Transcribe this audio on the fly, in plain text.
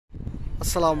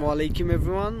Assalamu alaikum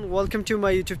everyone. Welcome to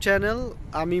my YouTube channel.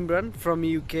 I'm Imran from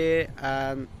UK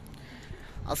and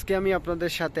আজকে আমি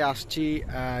আপনাদের সাথে আসছি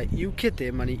ইউকেতে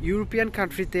মানে ইউরোপিয়ান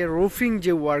কান্ট্রিতে রুফিং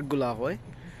যে ওয়ার্কগুলো হয়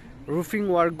রুফিং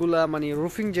ওয়ার্কগুলো মানে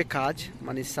রুফিং যে কাজ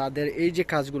মানে ছাদের এই যে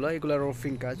কাজগুলো এগুলো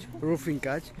রুফিং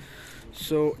কাজ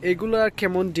সো এগুলার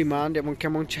কেমন ডিমান্ড এবং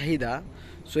কেমন চাহিদা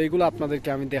সো এগুলো আপনাদেরকে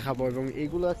আমি দেখাবো এবং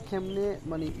এগুলো কেমনে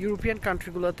মানে ইউরোপিয়ান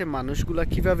কান্ট্রিগুলোতে মানুষগুলা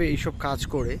কিভাবে এইসব কাজ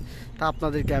করে তা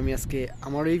আপনাদেরকে আমি আজকে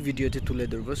আমার এই ভিডিওতে তুলে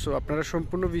ধরবো। সো আপনারা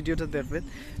সম্পূর্ণ ভিডিওটা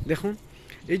দেখুন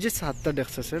এই যে ছাদটা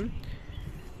দেখতেছেন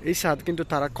এই ছাদ কিন্তু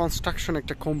তারা কনস্ট্রাকশন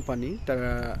একটা কোম্পানি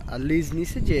তারা লিজ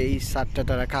নিছে যে এই ছাদটা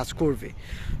তারা কাজ করবে।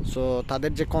 সো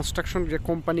তাদের যে কনস্ট্রাকশন যে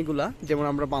কোম্পানিগুলা যেমন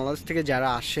আমরা বাংলাদেশ থেকে যারা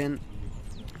আসেন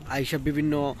এইসব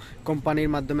বিভিন্ন কোম্পানির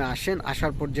মাধ্যমে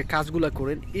আসার পর যে কাজগুলো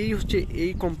করেন এই হচ্ছে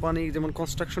এই কোম্পানি যেমন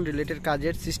কনস্ট্রাকশন রিলেটেড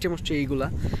কাজের সিস্টেম হচ্ছে এইগুলা।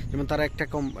 যেমন তারা একটা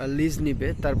লিজ নিবে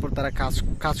তারপর তারা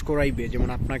কাজ করাইবে যেমন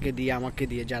আপনাকে দিয়ে আমাকে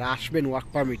দিয়ে যারা আসবেন ওয়ার্ক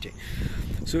পারমিটে।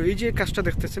 সো এই যে কাজটা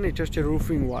দেখতেছেন এটা হচ্ছে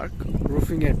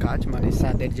রুফিংয়ের কাজ মানে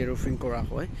ছাদের যে রুফিং করা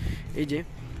হয়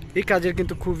এই কাজের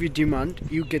কিন্তু খুবই ডিমান্ড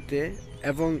ইউকেতে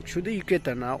এবং শুধু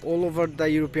ইউকেতে না all over the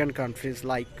European countries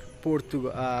like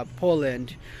Poland,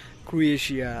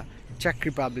 Croatia, check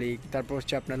Republic, তারপর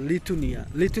হচ্ছে আপনার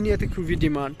লিথুনিয়াতে খুবই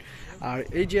ডিমান্ড। আর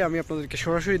এই যে আমি আপনাদেরকে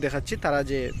সরাসরি দেখাচ্ছি তারা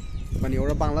যে মানে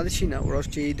ওরা বাংলাদেশি না, ওরা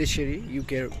হচ্ছে এই দেশেরই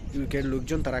ইউকের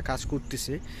লোকজন তারা কাজ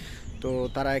করতেছে। তো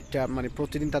তারা একটা মানে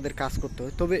প্রতিদিন তাদের কাজ করতে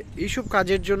হয়। তবে এইসব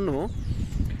কাজের জন্য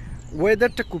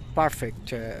ওয়েদারটা খুব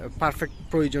পারফেক্ট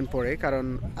প্রয়োজন পড়ে, কারণ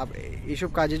এইসব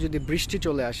কাজে যদি বৃষ্টি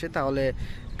চলে আসে তাহলে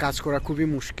কাজ করা খুবই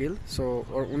মুশকিল। সো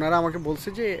ওনারা আমাকে বলছে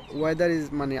যে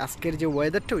মানে আজকের যে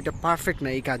ওয়েদারটা ওইটা পারফেক্ট না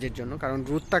এই কাজের জন্য, কারণ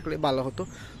রোদ থাকলে ভালো হতো,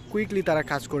 কুইকলি তারা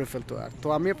কাজ করে ফেলতো। আর তো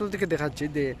আমি আপনাদেরকে দেখাচ্ছি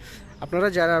যে আপনারা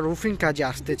যারা রুফিং কাজে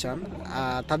আসতে চান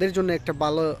তাদের জন্য একটা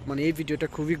ভালো মানে এই ভিডিওটা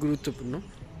খুবই গুরুত্বপূর্ণ,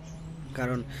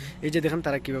 কারণ এই যে দেখেন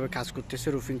তারা কিভাবে কাজ করতেছে,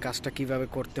 রুফিং কাজটা কিভাবে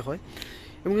করতে হয়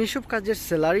এবং এইসব কাজের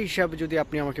স্যালারি হিসাবে যদি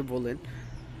আপনি আমাকে বলেন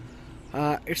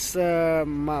ইটস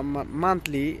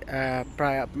মান্থলি,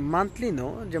 প্রায় মান্থলি নো,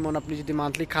 যেমন আপনি যদি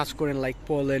মান্থলি কাজ করেন লাইক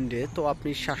পোল্যান্ডে তো আপনি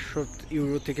 700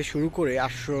 ইউরো থেকে শুরু করে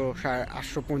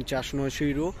 850-900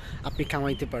 ইউরো আপনি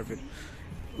কামাইতে পারবেন,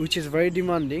 which is very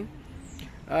demanding.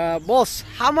 Boss,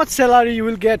 how much salary you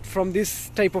will get from this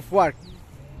type of work?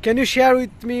 Can you share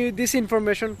with me this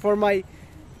information for my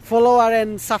follower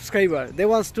and subscriber? They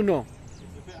wants to know.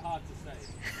 It's a bit hard to say.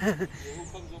 It all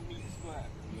comes on meter square.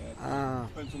 Yeah.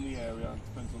 Depends on the area,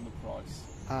 depends on the price.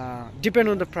 Depend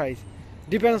on the price.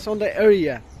 Depends on the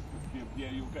area.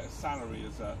 Yeah, you'll get a salary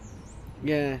as a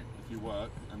Yeah. if you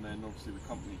work, and then obviously the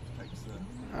company takes the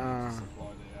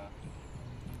supply the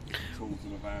tools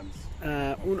and the vans.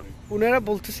 ওনারা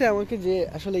বলতেছে আমাকে যে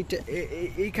আসলে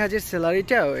এই কাজের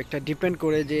স্যালারিটাও একটা depend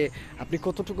করে যে আপনি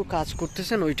কতটুকু কাজ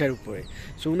করতেছেন ওইটার উপরে।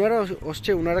 সো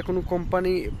ওনারা কোনো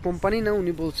কোম্পানি না,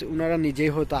 উনি বলছে ওনারা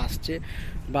নিজেই হয়তো আসছে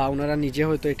বা ওনারা নিজে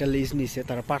হয়তো এটা লিজ নিছে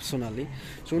তারা পার্সোনালি।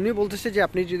 সো উনি বলতেছে যে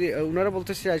আপনি যদি ওনারা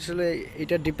বলতেছে আসলে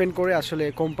এটা ডিপেন্ড করে আসলে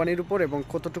কোম্পানির উপর এবং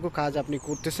কতটুকু কাজ আপনি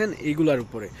করতেছেন এইগুলার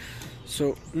উপরে। সো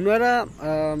ওনারা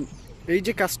এই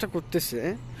যে কাজটা করতেছে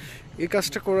এই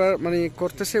কাজটা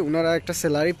করতেছে ওনারা একটা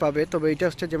স্যালারি পাবে। তবে এটা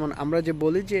হচ্ছে যেমন আমরা যে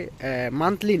বলি যে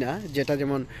মান্থলি না, যেটা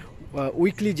যেমন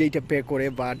উইকলি যেইটা পে করে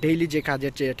বা ডেইলি যে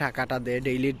কাজের যে টাকাটা দেয়,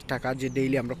 ডেইলি টাকা যে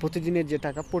ডেইলি আমরা প্রতিদিনের যে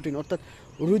টাকা অর্থাৎ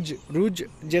রুজ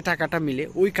যে টাকাটা মিলে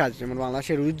ওই কাজ, যেমন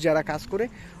বাংলাদেশে রুজ যারা কাজ করে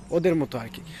ওদের মতো আর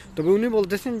কি। তবে উনি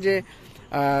বলতেছেন যে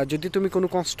যদি তুমি কোনো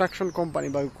কনস্ট্রাকশন কোম্পানি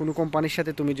বা কোনো কোম্পানির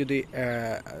সাথে তুমি যদি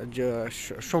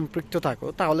সম্পৃক্ত থাকো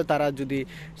তাহলে তারা যদি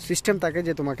সিস্টেম থাকে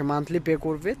যে তোমাকে মান্থলি পে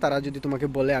করবে, তারা যদি তোমাকে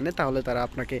বলে আনে তাহলে তারা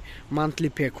আপনাকে মান্থলি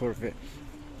পে করবে।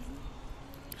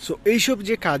 সো এইসব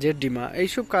যে কাজের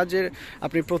এইসব কাজের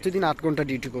আপনি প্রতিদিন 8 ঘন্টা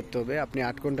ডিউটি করতে হবে,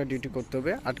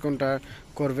 8 ঘন্টা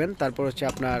করবেন, তারপর হচ্ছে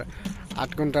আপনার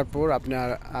 8 ঘন্টার পর আপনার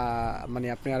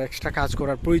আপনি আর এক্সট্রা কাজ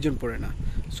করার প্রয়োজন পড়ে না।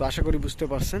 সো আশা করি বুঝতে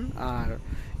পারছেন। আর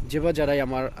যারাই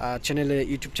আমার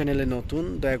ইউটিউব চ্যানেলে নতুন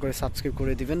দয়া করে সাবস্ক্রাইব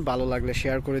করে দিবেন, ভালো লাগলে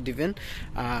শেয়ার করে দিবেন।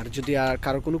 আর যদি আর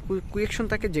কারো কোনো কোয়েকশন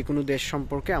থাকে যে কোনো দেশ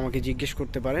সম্পর্কে আমাকে জিজ্ঞেস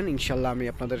করতে পারেন, ইনশাল্লাহ আমি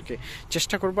আপনাদেরকে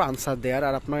চেষ্টা করব আনসার দেওয়ার।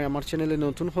 আর আপনার আমার চ্যানেলে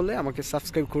নতুন হলে আমাকে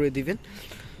সাবস্ক্রাইব করে দিবেন।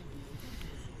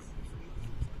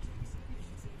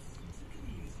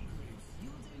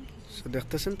 সো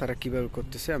দেখতেছেন তারা কিভাবে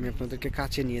করতেছে, আমি আপনাদেরকে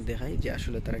কাছে নিয়ে দেখাই যে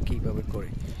আসলে তারা কিভাবে করে।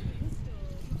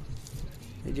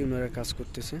 এই যে ওনারা কাজ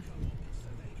করতেছে,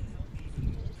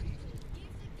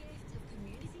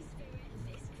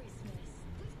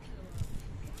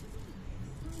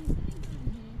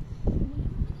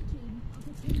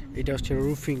 এটা হচ্ছে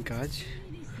রুফিং কাজ।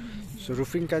 সো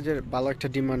রুফিং কাজের ভালো একটা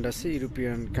ডিমান্ড আছে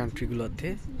ইউরোপিয়ান কান্ট্রিগুলোতে।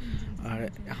 আর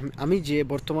আমি যে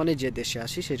বর্তমানে যে দেশে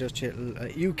আছি সেটা হচ্ছে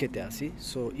ইউকেতে আছি।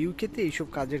 সো ইউকেতে এইসব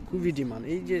কাজের খুবই ডিমান্ড।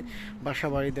 এই যে বাসা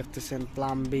বাড়ি দেখতেছেন,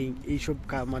 প্লাম্বিং, এইসব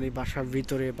মানে বাসার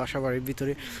ভিতরে, বাসা বাড়ির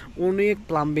ভিতরে অনেক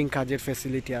প্লাম্বিং কাজের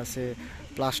ফ্যাসিলিটি আছে,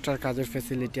 প্লাস্টার কাজের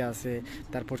ফ্যাসিলিটি আছে,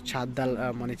 তারপর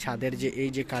মানে ছাদের যে এই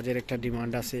যে কাজের একটা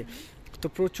ডিমান্ড আছে। তো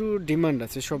প্রচুর ডিমান্ড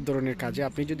আছে সব ধরনের কাজে।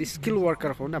 আপনি যদি স্কিল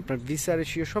ওয়ার্কার হন, আপনার ভিসা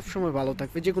রেশিও সবসময় ভালো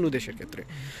থাকবে যে কোনো দেশের ক্ষেত্রে।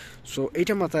 সো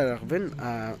এইটা মাথায় রাখবেন।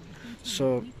 সো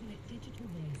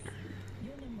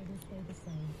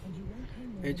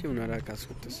এই যে ওনারা কাজ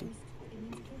করতেছে।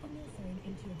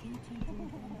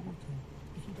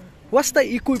 What's the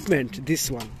equipment? This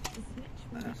one?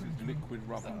 Liquid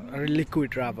rubber.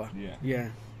 Liquid rubber. Yeah. Yeah.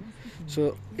 So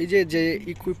এই যে যে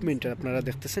ইকুইপমেন্ট আপনারা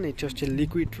দেখতেছেন এটা হচ্ছে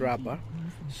লিকুইড রাবার।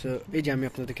 সো এই যে আমি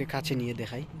আপনাদেরকে কাছে নিয়ে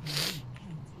দেখাই,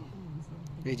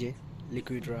 এই যে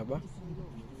লিকুইড রাবার,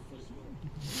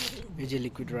 এই যে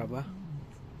লিকুইড রাবার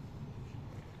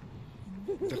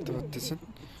দেখতে পাচ্ছেন,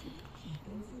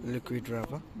 লিকুইড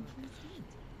রাবার,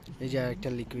 এই যে একটা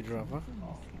লিকুইড রাবার।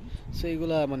 সো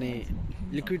এইগুলা মানে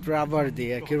লিকুইড রাবার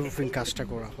দিয়ে রুফিং কাজটা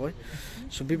করা হয়।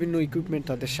 সো বিভিন্ন ইকুইপমেন্ট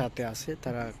তাদের সাথে আছে,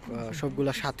 তারা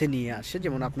সবগুলা সাথে নিয়ে আসে।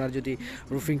 যেমন আপনার যদি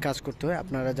রুফিং কাজ করতে হয়,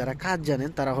 আপনারা যারা কাজ জানেন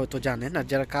তারা হয়তো জানেন, আর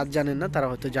যারা কাজ জানেন না তারা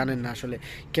হয়তো জানেন না আসলে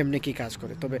কেমনে কি কাজ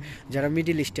করে। তবে যারা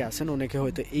মিডিল ইস্টে আছেন অনেকে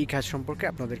হয়তো এই কাজ সম্পর্কে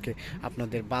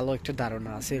আপনাদের ভালো একটা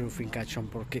ধারণা আছে রুফিং কাজ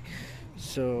সম্পর্কে।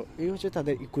 সো এই হচ্ছে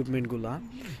তাদের ইকুইপমেন্টগুলা।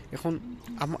 এখন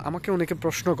আমাকে অনেকে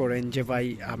প্রশ্ন করেন যে ভাই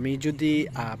আমি যদি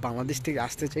বাংলাদেশ থেকে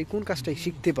আসতে চাই কোন কাজটা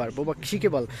শিখতে পারবো বা শিখে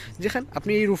পারবো। যেখানে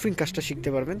আপনি এই রুফিং কাজটা শিখতে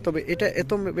পারবেন, তবে এটা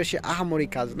এত বেশি আহামরি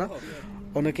কাজ না,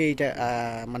 অনেকে এইটা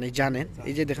মানে জানেন।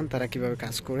 এই যে দেখেন তারা কিভাবে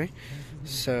কাজ করে।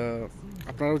 সো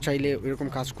আপনারাও চাইলে এরকম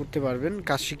কাজ করতে পারবেন,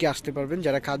 কাজ শিখে আসতে পারবেন।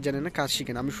 যারা কাজ জানে না কাজ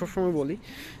শিখেন। আমি সবসময় বলি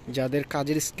যাদের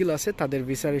কাজের স্কিল আছে তাদের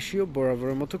ভিসা রেশিও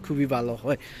বরাবরের মতো খুবই ভালো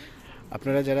হয়।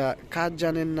 আপনারা যারা কাজ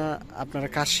জানেন না আপনারা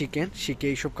কাজ শিখে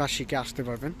এইসব কাজ শিখে আসতে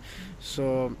পারবেন। সো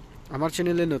আমার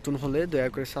চ্যানেলে নতুন হলে দয়া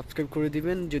করে সাবস্ক্রাইব করে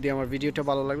দিবেন, যদি আমার ভিডিওটা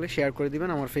ভালো লাগলে শেয়ার করে দিবেন।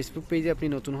 আমার ফেসবুক পেজে আপনি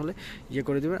নতুন হলে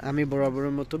করে দিবেন। আমি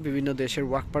বরাবরের মতো বিভিন্ন দেশের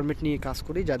ওয়ার্ক পারমিট নিয়ে কাজ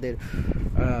করি। যাদের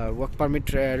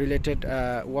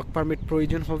ওয়ার্ক পারমিট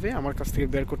প্রয়োজন হবে আমার কাছ থেকে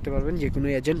বের করতে পারবেন। যে কোনো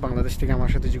এজেন্ট বাংলাদেশ থেকে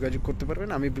আমার সাথে যোগাযোগ করতে পারবেন।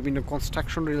 আমি বিভিন্ন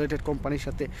কনস্ট্রাকশন রিলেটেড কোম্পানির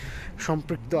সাথে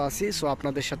সম্পৃক্ত আছি। সো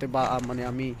আপনাদের সাথে মানে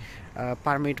আমি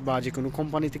পারমিট বা যে কোনো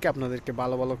কোম্পানি থেকে আপনাদেরকে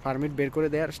ভালো ভালো পারমিট বের করে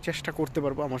দেওয়ার চেষ্টা করতে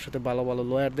পারবো। আমার সাথে ভালো ভালো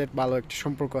লয়ারদের ভালো একটা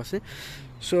সম্পর্ক আছে।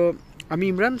 সো আমি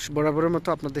ইমরান বরাবরের মতো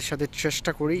আপনাদের সাথে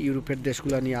চেষ্টা করি ইউরোপের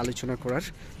দেশগুলো নিয়ে আলোচনা করার।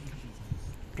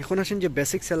 এখন আসেন যে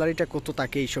বেসিক স্যালারিটা কত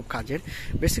থাকে এইসব কাজের।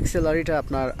 বেসিক স্যালারিটা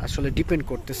আপনার আসলে ডিপেন্ড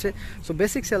করতেছে। সো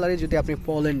বেসিক স্যালারি যদি আপনি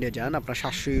পোল্যান্ডে যান আপনার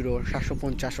 700 ইউরো,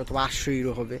 750 অথবা 800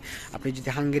 ইউরো হবে। আপনি যদি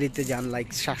হাঙ্গেরিতে যান লাইক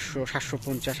 700,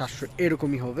 750, 800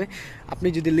 এরকমই হবে। আপনি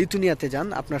যদি লিথুনিয়াতে যান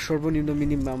আপনার সর্বনিম্ন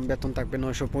মিনিমাম বেতন থাকবে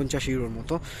 950 ইউরোর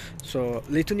মতো। সো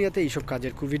লিথুনিয়াতে এইসব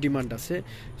কাজের খুবই ডিমান্ড আছে।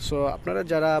 সো আপনারা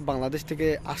যারা বাংলাদেশ থেকে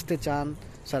আসতে চান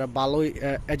সারা ভালোই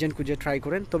এজেন্ট খুঁজে ট্রাই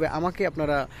করেন। তবে আমাকে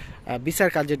আপনারা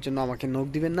ভিসার কাজের জন্য আমাকে নক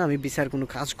দিবেন না, আমি ভিসার কোনো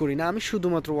কাজ করি না, আমি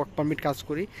শুধুমাত্র ওয়ার্ক পারমিট কাজ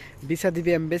করি। ভিসা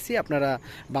দিবে এমবেসি, আপনারা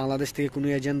বাংলাদেশ থেকে কোনো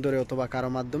এজেন্ট ধরে অথবা কারো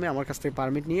মাধ্যমে আমার কাছ থেকে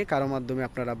পারমিট নিয়ে কারো মাধ্যমে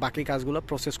আপনারা বাকি কাজগুলো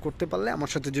প্রসেস করতে পারলে আমার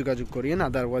সাথে যোগাযোগ করিয়েন,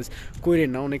 আদারওয়াইজ করেন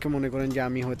না। অনেকে মনে করেন যে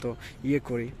আমি হয়তো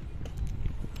করি।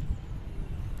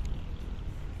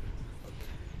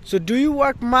 So do you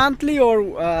work monthly or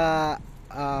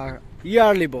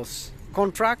yearly, boss?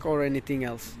 Contract or anything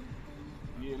else?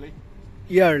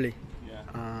 Yearly.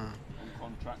 Yeah.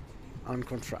 On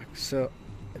contract. So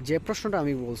যে প্রশ্নটা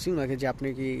আমি বলছি ওনাকে যে আপনি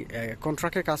কি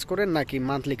কন্ট্রাক্টে কাজ করেন নাকি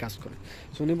মান্থলি কাজ করেন,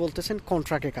 সো উনি বলতেছেন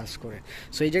কন্ট্রাক্টে কাজ করে।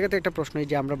 সো এই জায়গাতে একটা প্রশ্ন, এই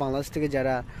যে আমরা বাংলাদেশ থেকে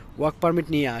যারা ওয়ার্ক পারমিট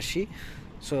নিয়ে আসি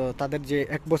সো তাদের যে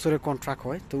 1 বছরের কন্ট্রাক্ট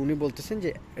হয়, তো উনি বলতেছেন যে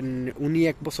উনি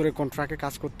 1 বছরের কন্ট্রাক্টে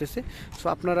কাজ করতেছে। সো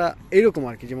আপনারা এরকম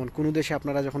আর কি, যেমন কোনো দেশে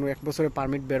আপনারা যখন 1 বছরের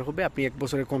পারমিট বের হবে আপনি 1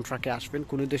 বছরের কন্ট্রাক্টে আসবেন,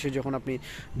 কোনো দেশে যখন আপনি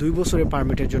 2 বছরের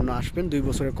পারমিটের জন্য আসবেন 2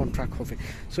 বছরের কন্ট্রাক্ট হবে।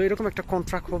 সো এরকম একটা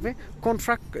কন্ট্রাক্ট হবে।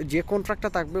 যে কন্ট্রাক্টটা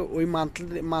থাকবে ওই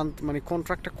মানে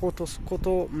কন্ট্রাক্টটা কত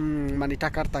মানে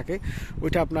টাকার থাকে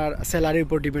ওইটা আপনার স্যালারির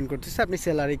উপর ডিপেন্ড করতেছে। আপনি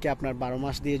স্যালারিকে আপনার 12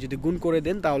 মাস দিয়ে যদি গুণ করে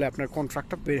দেন তাহলে আপনার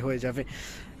কন্ট্রাক্টটা বের হয়ে যাবে।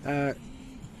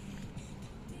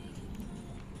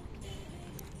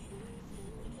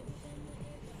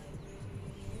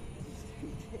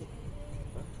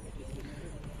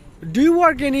 Do you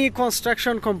work any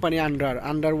construction company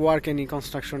work any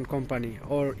construction company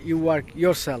or you work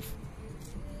yourself?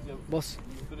 Yeah, Boss?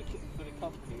 for the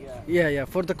company, Yeah,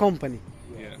 for the company.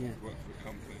 Yeah. Work for a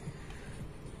company.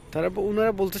 তারা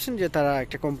ওনারা বলতেছেন যে তারা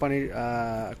একটা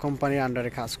কোম্পানির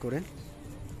আন্ডারে কাজ করেন।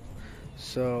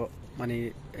 সো মানে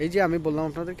এই যে আমি বললাম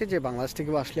আপনাদেরকে যে বাংলাদেশ থেকে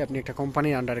আসলে আপনি একটা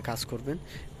কোম্পানির আন্ডারে কাজ করবেন,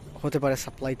 হতে পারে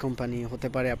সাপ্লাই কোম্পানি, হতে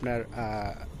পারে আপনার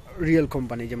রিয়েল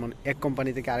কোম্পানি, যেমন এক কোম্পানি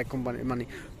থেকে আরেক কোম্পানি, মানে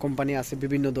কোম্পানি আছে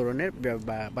বিভিন্ন ধরনের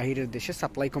বাহিরের দেশে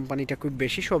সাপ্লাই কোম্পানিটা খুব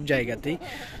বেশি সব জায়গাতেই।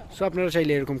 সো আপনারা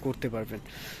চাইলে এরকম করতে পারবেন,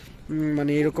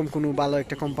 মানে এরকম কোনো ভালো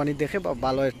একটা কোম্পানি দেখে বা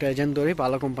ভালো একটা এজেন্ট ধরে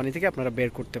ভালো কোম্পানি থেকে আপনারা বের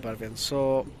করতে পারবেন। সো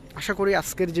আশা করি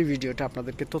আজকের যে ভিডিওটা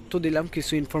আপনাদেরকে তথ্য দিলাম,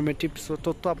 কিছু ইনফরমেটিভ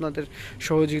তথ্য আপনাদের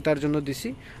সহযোগিতার জন্য দিছি,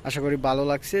 আশা করি ভালো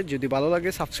লাগছে। যদি ভালো লাগে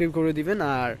সাবস্ক্রাইব করে দিবেন,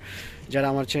 আর যারা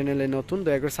আমার চ্যানেলে নতুন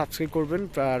দয়া করে সাবস্ক্রাইব করবেন,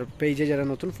 আর পেজে যারা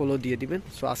নতুন ফলো দিয়ে দিবেন।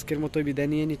 সো আজকের মতো বিদায়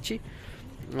নিয়ে নিচ্ছি।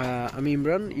 আমি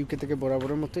ইমরান, ইউকে থেকে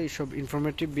বরাবরের মতো এইসব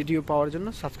ইনফরমেটিভ ভিডিও পাওয়ার জন্য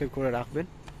সাবস্ক্রাইব করে রাখবেন।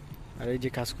 আর এই যে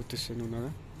কাজ করতেছেন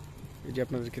ওনারা, এই যে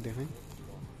আপনাদেরকে দেখাই।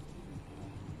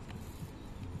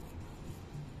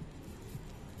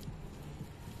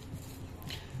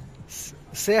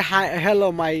 Say hi, hello,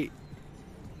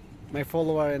 my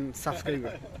follower and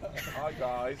subscriber. Hi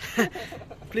guys.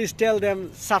 Please tell them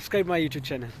subscribe my YouTube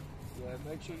channel. Yeah,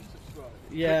 make sure you subscribe.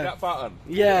 Yeah. Click that button.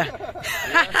 Yeah.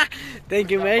 Thank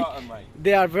you, That mate. button, mate.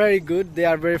 They are very good. They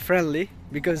are very friendly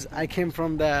because I came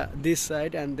from this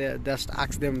side and they just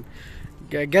ask them,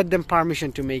 get them permission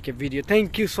to make a video. Thank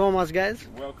you so much, guys,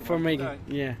 You're welcome. for Have a good making.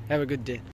 day. Yeah. Have a good day.